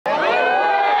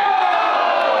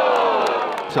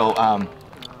So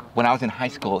when I was in high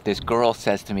school, this girl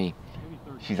says to me,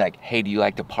 she's like, hey, do you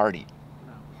like to party?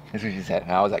 That's what she said.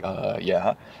 And I was like,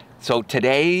 yeah. So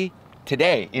today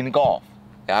in golf,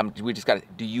 we just got to,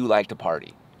 do you like to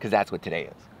party? Because that's what today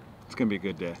is. It's going to be a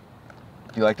good day.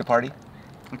 Do you like to party?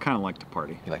 I kind of like to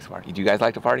party. He likes to party. Do you guys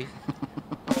like to party?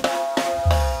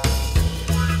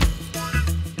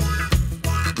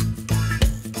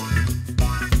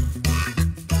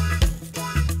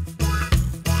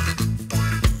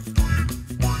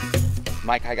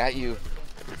 Mike, I got you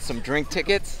some drink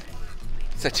tickets.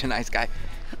 Such a nice guy.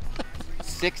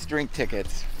 6 drink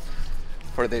tickets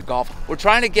for the golf. We're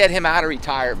trying to get him out of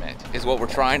retirement, is what we're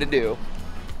trying to do.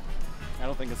 I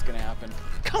don't think it's gonna happen.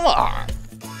 Come on.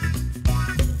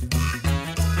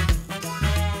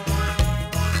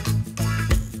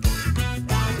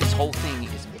 This whole thing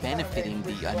is benefiting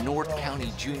the North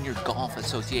County Junior Golf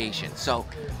Association, so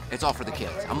it's all for the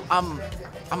kids.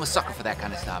 I'm a sucker for that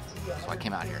kind of stuff, so I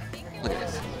came out here. Look at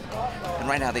this. And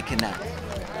right now they can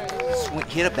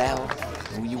hit a bell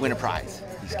and you win a prize.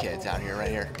 These kids out here, right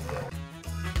here.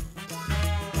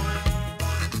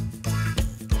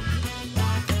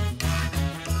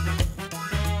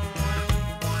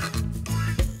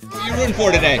 Who are you rooting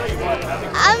for today?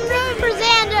 I'm rooting for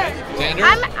Xander. Xander?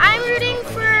 I'm rooting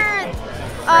for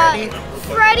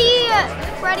Freddie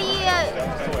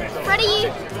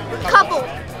Couple.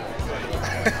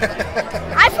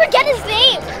 I forget his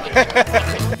name.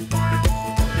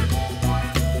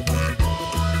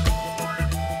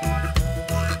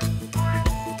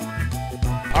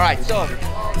 All right, so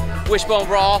Wishbone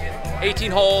Brawl, 18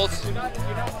 holes,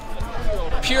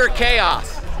 pure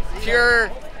chaos,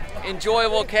 pure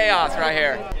enjoyable chaos right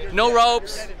here. No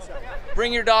ropes,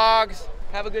 bring your dogs,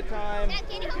 have a good time.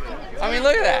 I mean,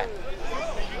 look at that.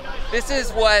 This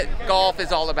is what golf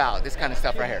is all about, this kind of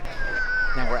stuff right here.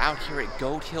 Now we're out here at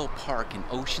Goat Hill Park in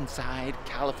Oceanside,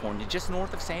 California, just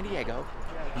north of San Diego.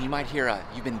 And you might hear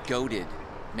you've been goated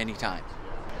many times.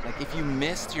 Like if you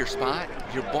missed your spot,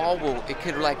 your ball it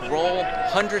could like roll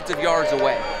hundreds of yards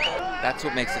away. That's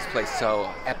what makes this place so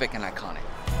epic and iconic.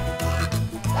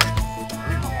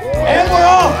 And we're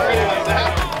off!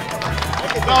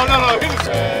 No.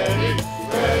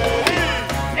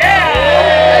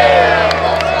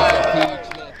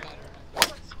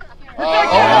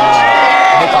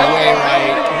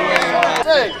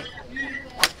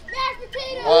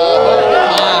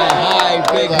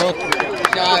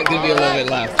 Gonna be a little bit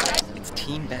left. It's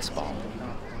team best ball,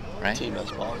 right? Team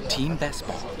best ball. Yeah. Team best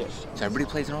ball. Yes. So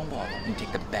everybody plays their own ball. You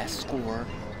take the best score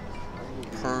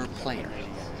per player.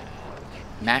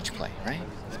 Match play, right?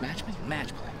 It's match play?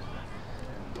 Match play.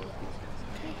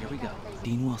 Okay, here we go.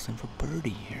 Dean Wilson for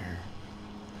birdie here.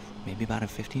 Maybe about a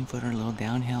 15-footer, a little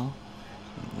downhill.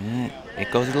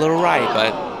 It goes a little right,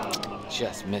 but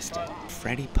just missed it.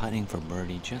 Freddie putting for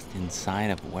birdie just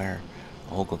inside of where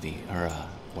Ogilvy, or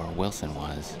where Wilson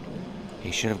was.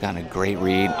 He should have gotten a great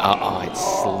read. Uh-oh, it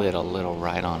slid a little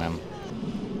right on him.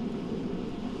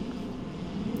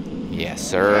 Yes,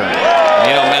 sir.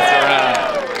 You don't mess around.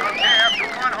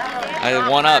 I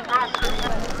one up.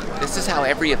 This is how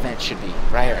every event should be,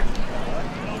 right here.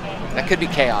 That could be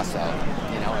chaos, though.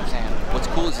 You know what I'm saying? What's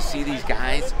cool is to see these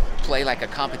guys play like a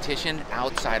competition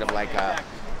outside of like a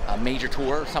major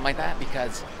tour or something like that,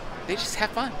 because they just have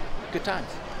fun, good times.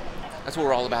 That's what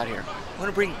we're all about here. We want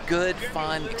to bring good,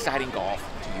 fun, exciting golf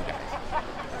to you guys.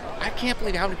 I can't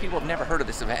believe how many people have never heard of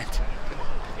this event.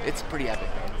 It's pretty epic.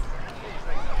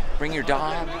 Bring your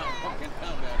dog,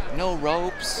 no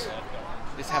ropes,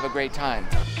 just have a great time.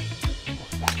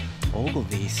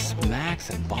 Ogilvy smacks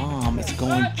a bomb. It's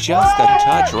going just a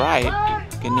touch right.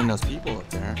 Getting in those people up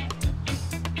there.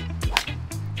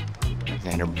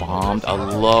 Xander bombed a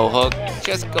low hook.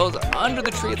 Just goes under the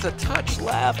tree. It's a touch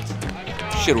left.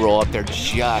 Should roll up there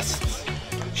just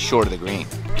short of the green.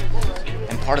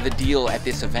 And part of the deal at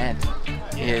this event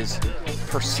is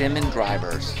persimmon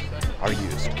drivers are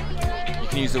used. You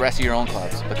can use the rest of your own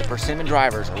clubs, but the persimmon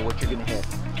drivers are what you're gonna hit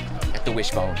at the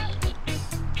Wishbone.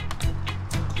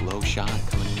 Low shot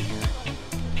coming in here.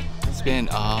 Spin,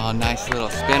 oh, nice little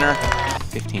spinner.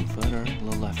 15-footer, a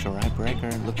little left to right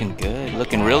breaker. Looking good,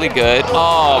 looking really good.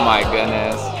 Oh my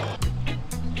goodness.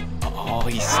 Oh,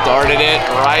 he started it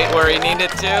right where he needed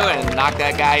to and knocked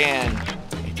that guy in.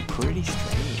 It's pretty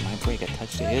straight. Might break a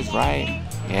touch to his right.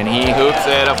 And he hoops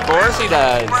it. Of course he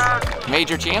does.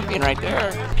 Major champion right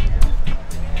there.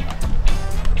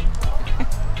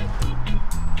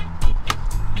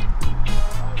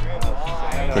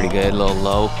 Pretty good, little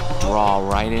low draw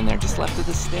right in there, just left of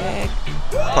the stick.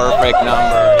 Perfect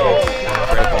number.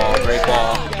 Great ball, great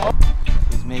ball.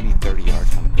 He's maybe 30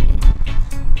 yards from the green.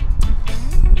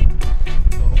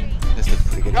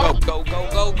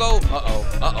 Uh-oh,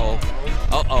 uh-oh,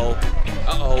 uh-oh,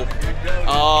 uh-oh.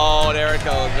 Oh, there it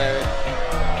goes, baby.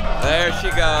 There she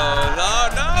goes. Oh,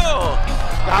 no!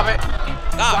 Stop it!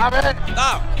 Stop! Stop it!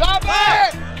 Stop! Stop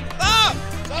it! Stop!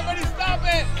 Somebody stop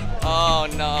it! Oh,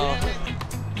 no.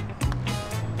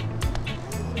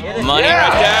 Money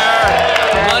right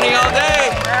there! Money all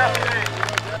day!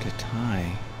 Good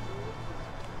tie.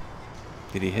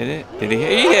 Did he hit it? Did he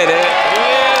hit it? He hit it!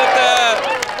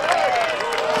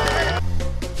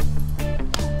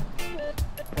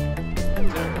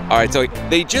 All right, so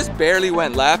they just barely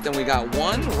went left and we got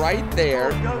one right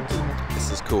there. This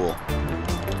is cool.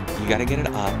 You gotta get it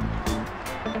up.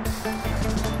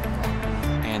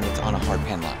 And it's on a hard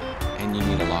pen line. And you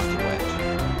need a lofty wedge.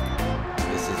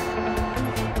 This is,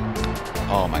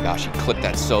 oh my gosh, he clipped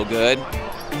that so good.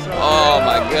 Oh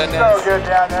my goodness. So good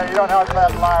down there. You don't know how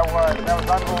that lie was. That was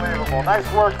unbelievable. Nice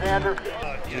work, Xander.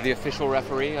 You're the official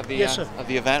referee of the of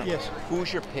the event. Yes.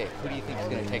 Who's your pick? Who do you think is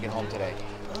going to take it home today?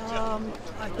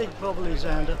 I think probably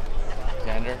Xander.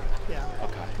 Xander? Yeah.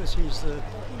 Okay. Because he's the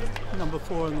number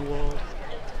 4 in the world.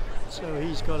 So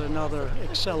he's got another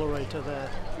accelerator there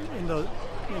in the,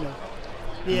 you know,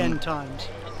 the end times.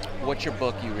 What's your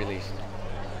book you released?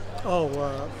 Oh,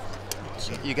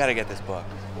 You got to get this book.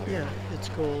 yeah, it's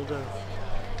called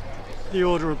The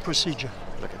Order of Procedure.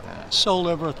 Look at that. Sold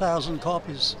over 1,000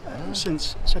 copies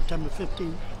since September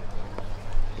 15th.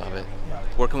 Love it.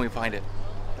 Where can we find it?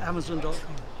 Amazon.com.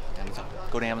 Amazon.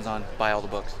 Go to Amazon, buy all the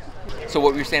books. So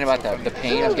what were you saying about the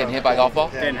pain of getting hit by a golf ball?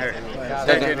 Didn't hurt. That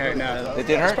Didn't hurt, no. It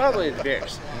didn't hurt? It's probably the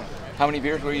beers. How many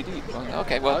beers were you deep?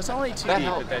 Okay, well, I was only 2 that deep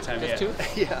helped. at that time. Just yeah.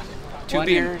 2? Yeah. 2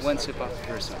 beers? One sip off the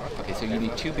first one. Okay, so you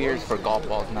need 2 beers for golf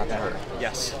balls not to hurt.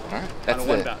 Yes. All right. That's on a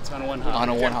one bounce, on a one hop. On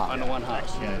a one hop. On a one hop.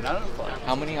 Yeah, not on the fly.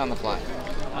 How many on the fly?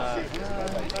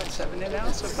 About 7 in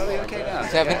now, so probably okay now.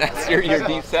 7? That's your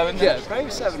deep 7? Yeah, probably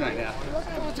 7 right now.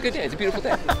 Well, it's a good day. It's a beautiful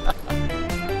day.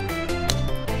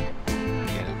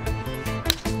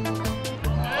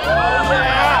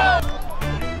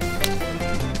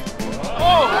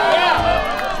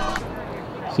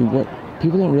 See, what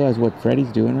people don't realize what Freddie's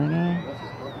doing right now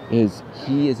is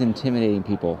he is intimidating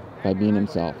people by being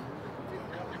himself.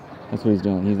 That's what he's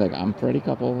doing. He's like, I'm Freddie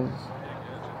Couples,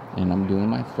 and I'm doing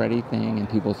my Freddie thing, and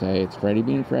people say it's Freddie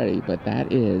being Freddie, but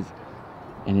that is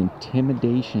an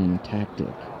intimidation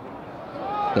tactic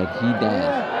that he does.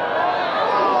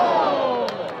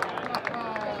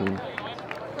 See?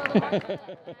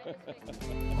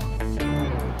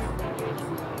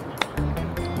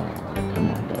 Come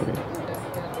on, baby.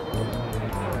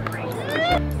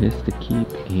 This to keep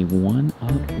a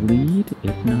 1-up lead.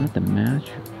 If not, the match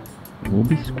will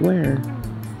be square.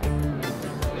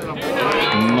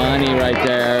 Money right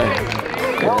there.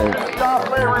 Look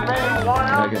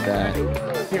at that.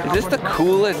 Is this the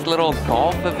coolest little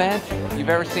golf event you've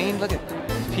ever seen? Look at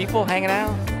people hanging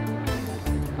out.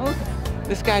 Oh,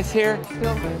 this guy's here.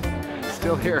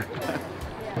 Still here.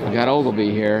 We got Ogilvy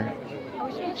here,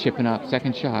 chipping up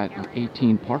second shot on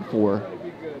 18 par 4.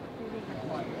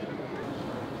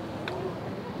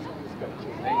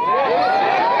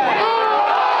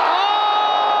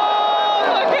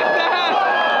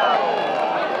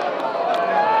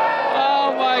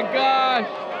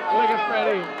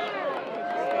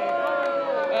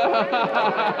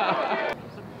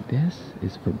 This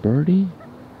is for birdie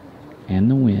and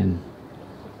the win.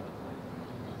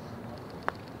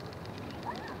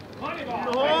 Oh,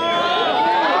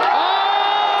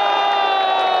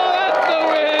 that's the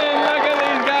win! Look at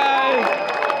these guys!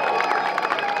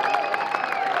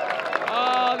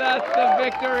 Oh, that's the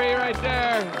victory right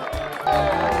there!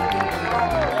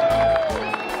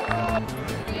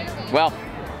 Well,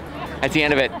 that's the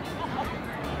end of it.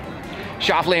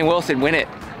 Schauffele and Wilson win it.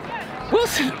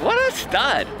 Wilson, what a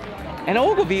stud. And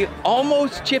Ogilvy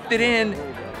almost chipped it in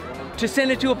to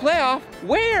send it to a playoff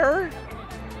where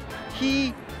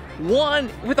he won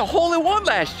with a hole-in-one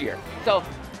last year. So,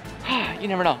 you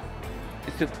never know.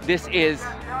 This is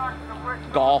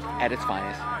golf at its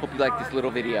finest. Hope you like this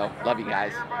little video. Love you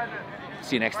guys.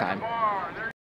 See you next time.